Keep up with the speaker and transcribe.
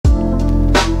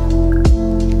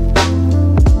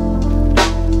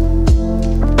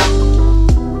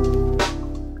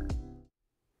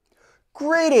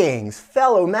Greetings,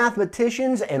 fellow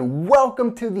mathematicians, and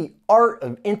welcome to the Art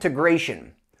of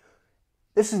Integration.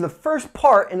 This is the first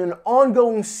part in an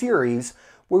ongoing series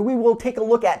where we will take a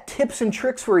look at tips and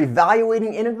tricks for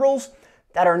evaluating integrals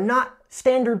that are not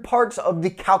standard parts of the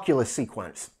calculus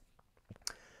sequence.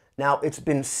 Now, it's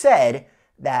been said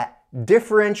that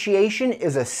differentiation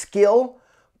is a skill,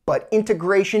 but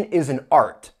integration is an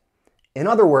art. In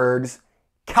other words,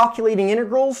 calculating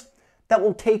integrals that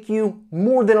will take you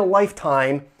more than a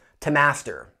lifetime to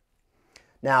master.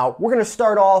 Now, we're going to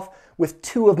start off with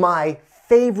two of my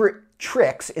favorite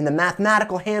tricks in the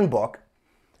mathematical handbook,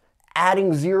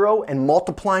 adding 0 and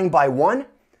multiplying by 1.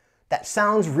 That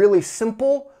sounds really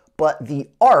simple, but the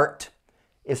art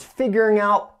is figuring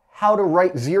out how to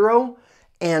write 0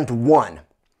 and 1.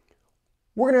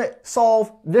 We're going to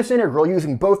solve this integral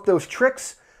using both those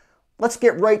tricks. Let's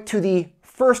get right to the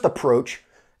first approach,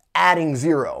 adding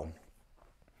 0.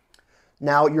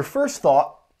 Now, your first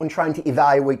thought when trying to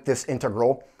evaluate this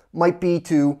integral might be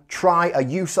to try a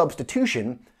u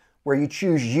substitution, where you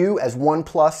choose u as 1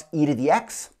 plus e to the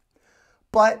x,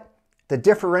 but the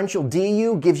differential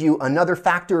du gives you another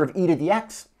factor of e to the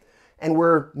x, and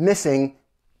we're missing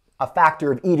a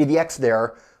factor of e to the x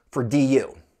there for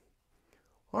du.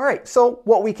 All right, so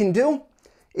what we can do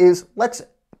is let's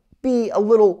be a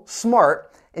little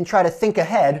smart and try to think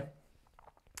ahead.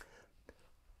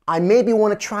 I maybe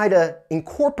want to try to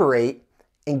incorporate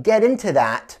and get into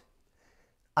that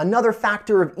another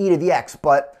factor of e to the x,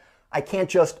 but I can't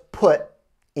just put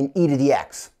in e to the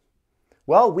x.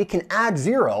 Well, we can add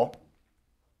 0,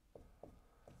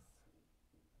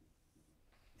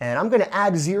 and I'm going to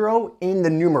add 0 in the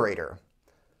numerator.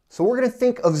 So we're going to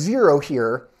think of 0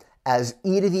 here as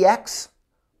e to the x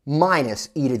minus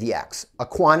e to the x, a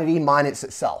quantity minus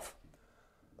itself.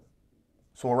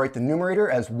 So we'll write the numerator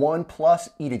as 1 plus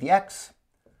e to the x.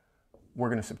 We're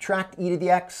going to subtract e to the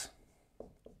x.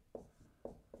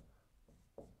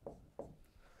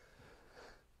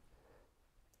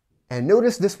 And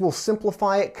notice this will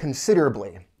simplify it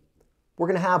considerably. We're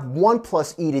going to have 1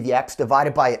 plus e to the x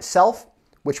divided by itself,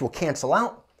 which will cancel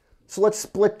out. So let's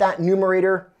split that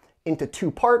numerator into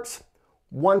two parts.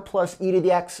 1 plus e to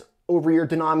the x over your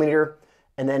denominator,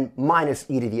 and then minus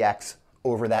e to the x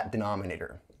over that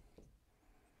denominator.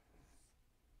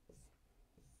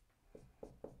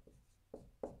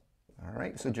 All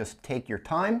right, so just take your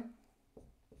time.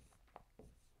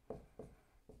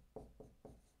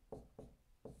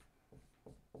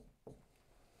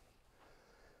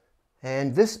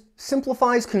 And this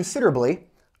simplifies considerably.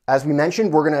 As we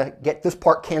mentioned, we're going to get this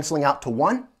part canceling out to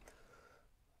 1.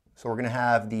 So we're going to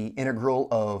have the integral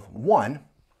of 1.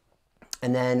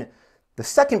 And then the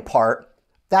second part,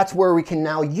 that's where we can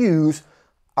now use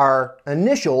our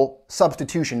initial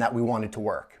substitution that we wanted to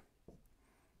work.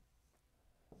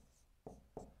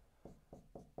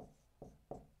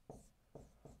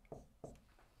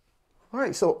 All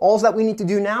right, so all that we need to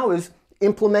do now is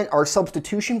implement our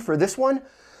substitution for this one.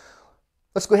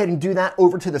 Let's go ahead and do that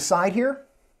over to the side here.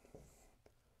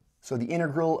 So the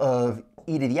integral of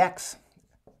e to the x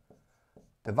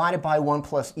divided by 1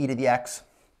 plus e to the x.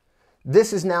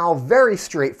 This is now very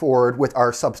straightforward with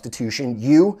our substitution,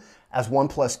 u as 1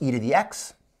 plus e to the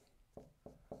x.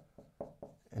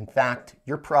 In fact,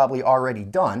 you're probably already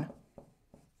done.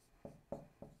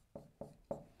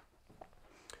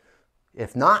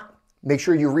 If not, make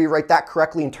sure you rewrite that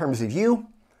correctly in terms of u.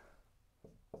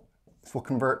 This will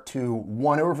convert to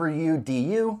 1 over u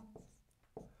du.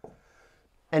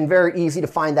 And very easy to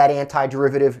find that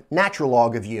antiderivative, natural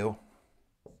log of u.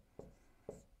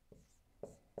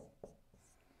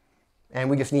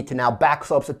 And we just need to now back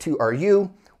substitute our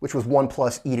u, which was 1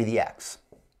 plus e to the x.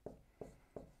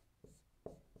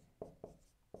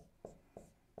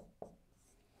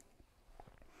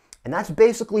 And that's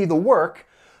basically the work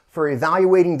for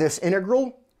evaluating this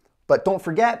integral. But don't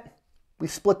forget, we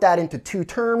split that into two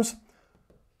terms.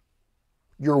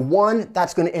 Your 1,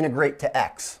 that's going to integrate to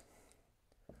x.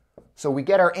 So we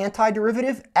get our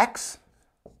antiderivative, x,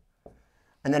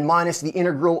 and then minus the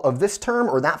integral of this term,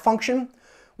 or that function,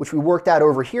 which we worked out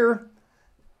over here,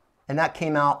 and that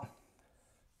came out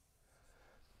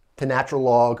to natural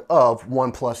log of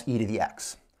 1 plus e to the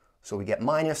x. So we get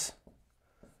minus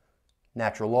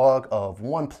natural log of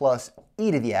 1 plus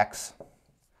e to the x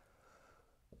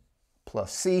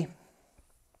plus c.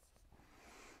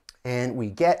 And we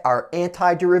get our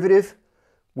antiderivative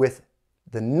with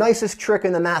the nicest trick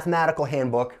in the mathematical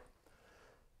handbook,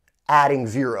 adding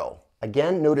 0.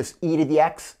 Again, notice e to the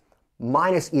x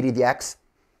minus e to the x.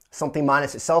 Something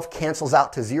minus itself cancels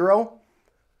out to 0.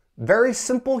 Very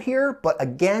simple here, but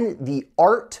again, the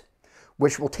art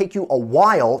which will take you a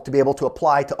while to be able to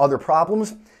apply to other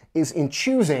problems, is in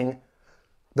choosing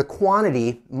the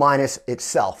quantity minus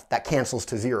itself. That cancels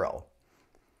to 0.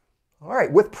 All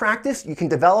right, with practice, you can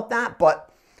develop that,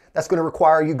 but that's going to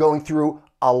require you going through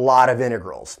a lot of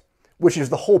integrals, which is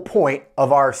the whole point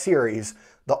of our series,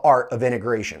 The Art of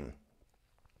Integration.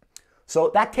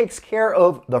 So that takes care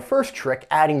of the first trick,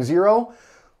 adding 0.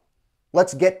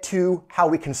 Let's get to how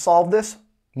we can solve this,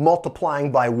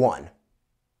 multiplying by 1.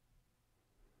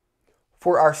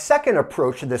 For our second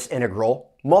approach to this integral,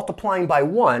 multiplying by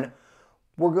 1,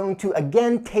 we're going to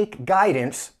again take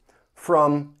guidance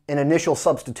from an initial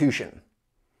substitution.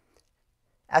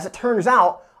 As it turns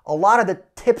out, a lot of the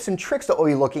tips and tricks that we'll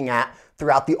be looking at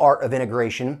throughout the art of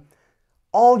integration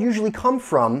all usually come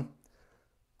from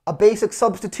a basic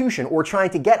substitution or trying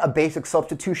to get a basic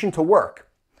substitution to work.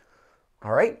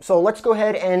 All right, so let's go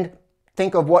ahead and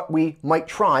think of what we might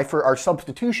try for our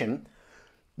substitution.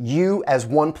 U as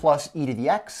 1 plus e to the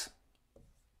x.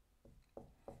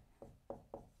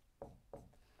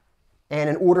 And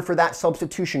in order for that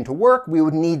substitution to work, we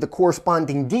would need the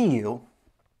corresponding du.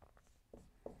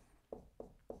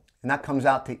 And that comes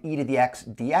out to e to the x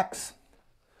dx.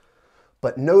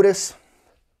 But notice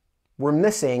we're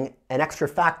missing an extra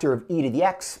factor of e to the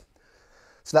x,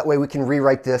 so that way we can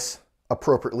rewrite this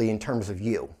appropriately in terms of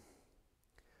u.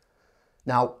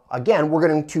 Now, again, we're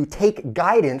going to take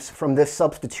guidance from this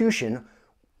substitution,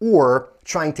 or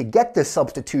trying to get this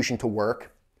substitution to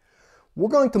work. We're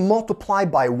going to multiply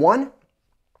by 1,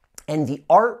 and the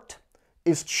art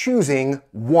is choosing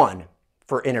 1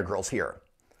 for integrals here.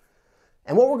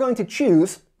 And what we're going to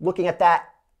choose, looking at that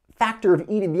factor of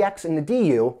e to the x and the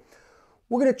du,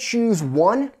 we're going to choose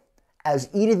 1 as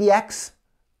e to the x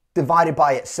divided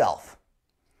by itself.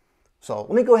 So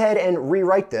let me go ahead and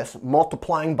rewrite this,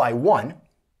 multiplying by 1.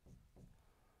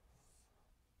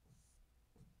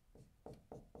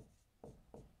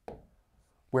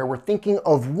 Where we're thinking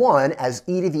of 1 as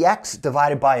e to the x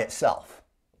divided by itself.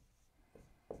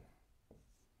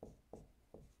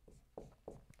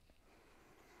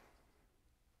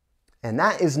 And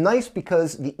that is nice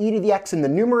because the e to the x in the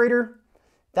numerator,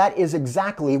 that is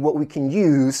exactly what we can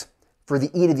use for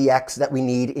the e to the x that we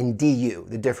need in du,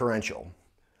 the differential.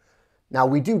 Now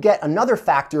we do get another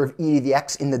factor of e to the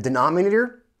x in the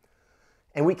denominator,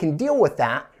 and we can deal with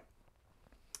that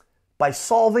by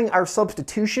solving our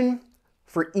substitution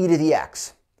for e to the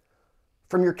x.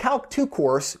 From your Calc 2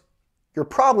 course, you're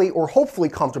probably or hopefully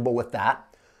comfortable with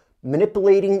that,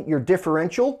 manipulating your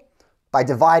differential by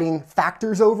dividing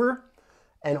factors over,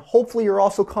 and hopefully you're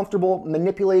also comfortable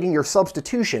manipulating your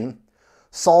substitution,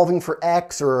 solving for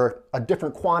x or a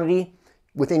different quantity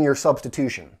within your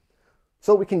substitution.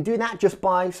 So we can do that just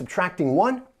by subtracting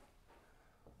 1,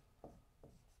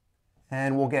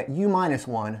 and we'll get u minus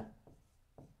 1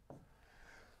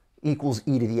 equals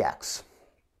e to the x.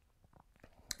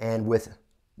 And with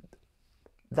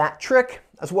that trick,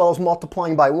 as well as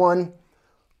multiplying by 1,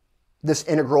 this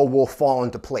integral will fall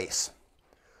into place.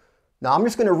 Now I'm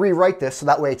just going to rewrite this so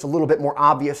that way it's a little bit more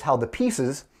obvious how the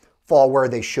pieces fall where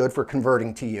they should for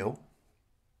converting to u.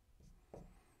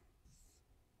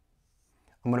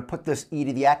 I'm going to put this e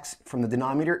to the x from the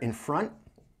denominator in front.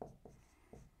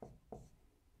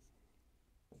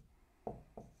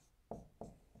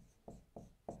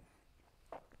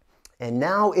 And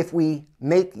now if we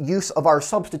make use of our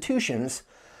substitutions,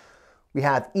 we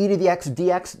have e to the x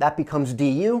dx, that becomes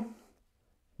du.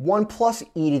 1 plus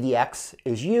e to the x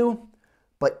is u,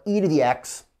 but e to the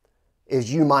x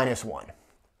is u minus 1.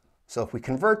 So if we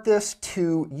convert this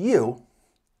to u,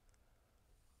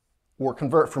 or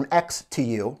convert from x to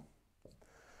u,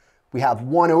 we have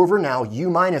 1 over now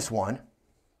u minus 1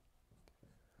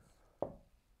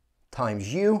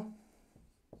 times u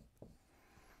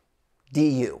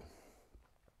du.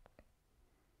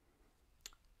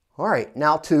 All right,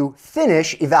 now to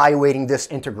finish evaluating this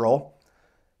integral,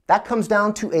 that comes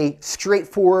down to a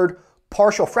straightforward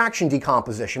partial fraction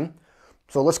decomposition.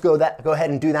 So let's go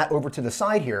ahead and do that over to the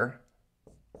side here.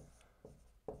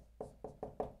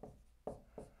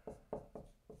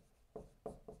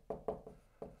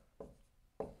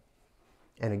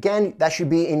 And again, that should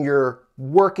be in your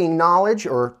working knowledge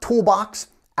or toolbox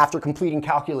after completing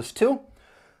Calculus 2.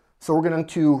 So we're going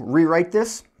to rewrite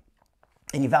this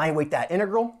and evaluate that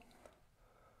integral.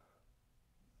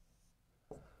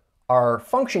 Our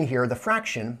function here, the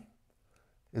fraction,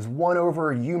 is 1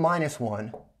 over u minus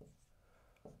 1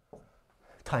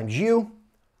 times u.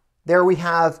 There we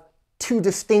have two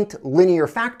distinct linear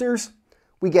factors.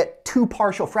 We get two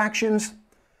partial fractions,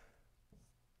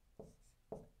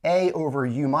 a over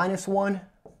u minus 1,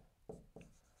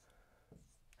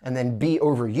 and then b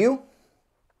over u.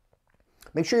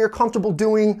 Make sure you're comfortable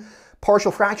doing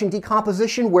partial fraction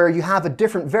decomposition where you have a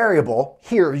different variable,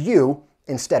 here u,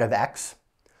 instead of x.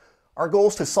 Our goal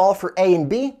is to solve for a and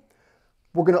b.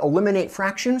 We're going to eliminate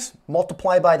fractions,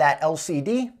 multiply by that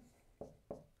LCD.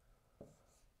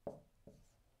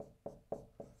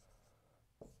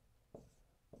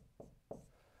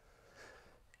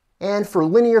 And for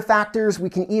linear factors, we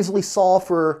can easily solve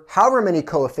for however many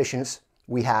coefficients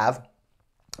we have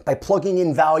by plugging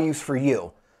in values for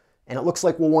u. And it looks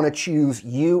like we'll want to choose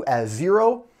u as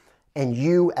 0 and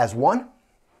u as 1.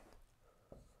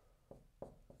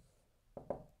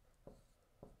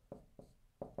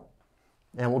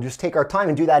 And we'll just take our time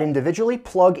and do that individually.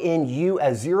 Plug in u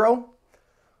as 0.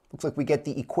 Looks like we get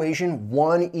the equation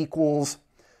 1 equals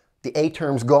the a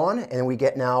term's gone, and we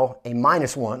get now a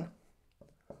minus 1.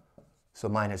 So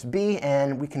minus b,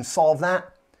 and we can solve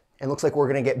that. And it looks like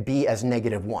we're going to get b as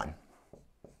negative 1.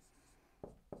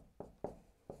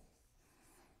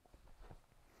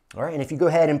 All right, and if you go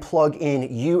ahead and plug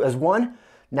in u as 1,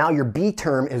 now your b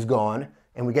term is gone,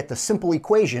 and we get the simple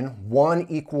equation 1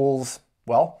 equals,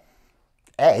 well,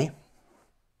 a,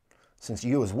 since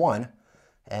u is 1,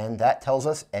 and that tells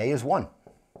us a is 1.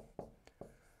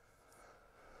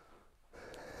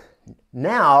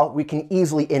 Now we can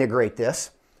easily integrate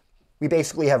this. We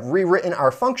basically have rewritten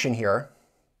our function here.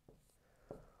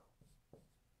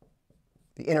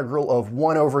 The integral of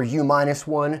 1 over u minus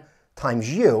 1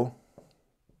 times u.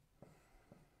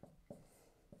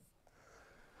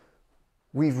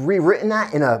 We've rewritten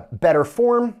that in a better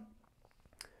form.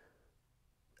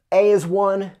 A is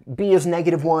 1, b is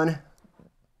negative 1.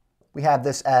 We have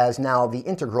this as now the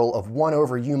integral of 1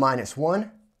 over u minus 1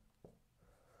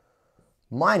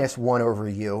 minus 1 over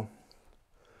u.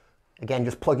 Again,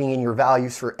 just plugging in your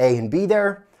values for a and b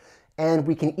there. And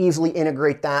we can easily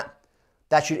integrate that.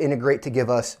 That should integrate to give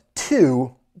us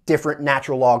 2 different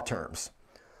natural log terms.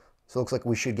 So it looks like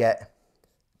we should get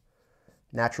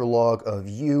natural log of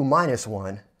u minus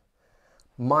 1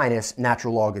 minus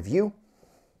natural log of u.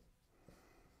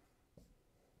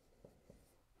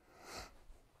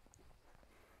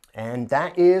 And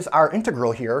that is our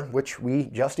integral here, which we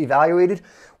just evaluated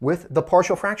with the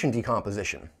partial fraction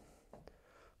decomposition.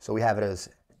 So we have it as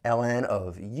ln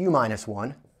of u minus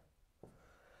 1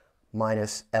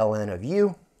 minus ln of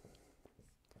u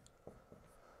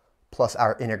plus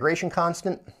our integration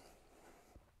constant.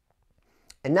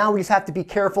 And now we just have to be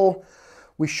careful.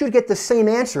 We should get the same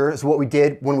answer as what we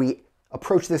did when we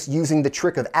approached this using the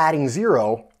trick of adding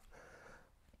 0.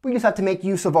 We just have to make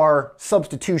use of our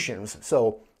substitutions.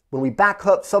 So when we back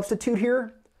up substitute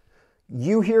here,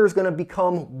 u here is going to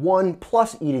become 1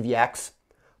 plus e to the x,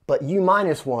 but u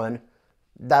minus 1,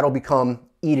 that'll become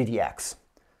e to the x.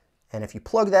 And if you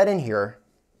plug that in here,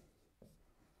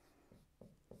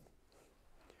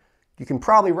 you can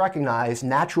probably recognize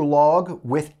natural log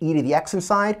with e to the x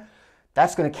inside.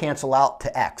 That's going to cancel out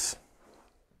to x.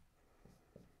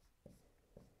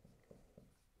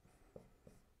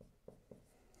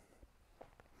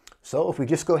 So if we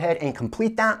just go ahead and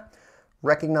complete that,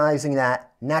 recognizing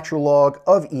that natural log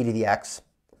of e to the x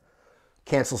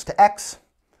cancels to x,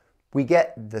 we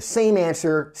get the same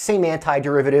answer, same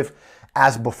antiderivative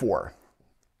as before.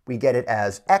 We get it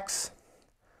as x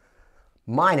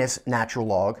minus natural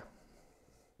log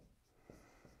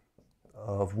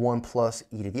of 1 plus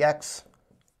e to the x.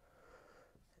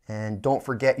 And don't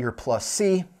forget your plus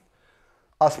c.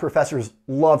 Us professors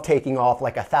love taking off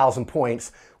like 1,000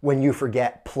 points when you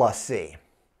forget plus c.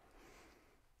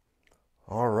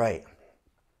 All right.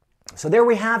 So there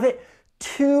we have it.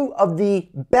 2 of the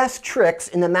best tricks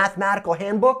in the mathematical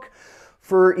handbook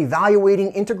for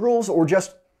evaluating integrals or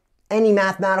just any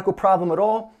mathematical problem at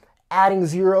all, adding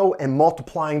 0 and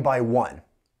multiplying by 1.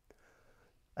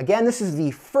 Again, this is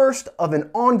the first of an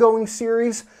ongoing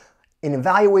series in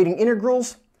evaluating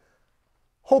integrals.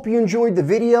 Hope you enjoyed the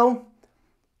video.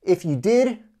 If you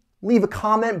did, leave a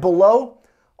comment below.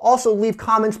 Also leave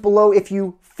comments below if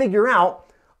you figure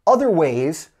out other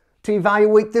ways to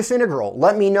evaluate this integral.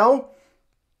 Let me know,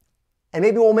 and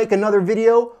maybe we'll make another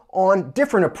video on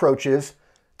different approaches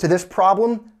to this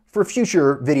problem for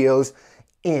future videos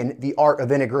in the art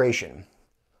of integration.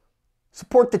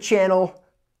 Support the channel,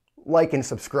 like and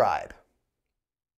subscribe.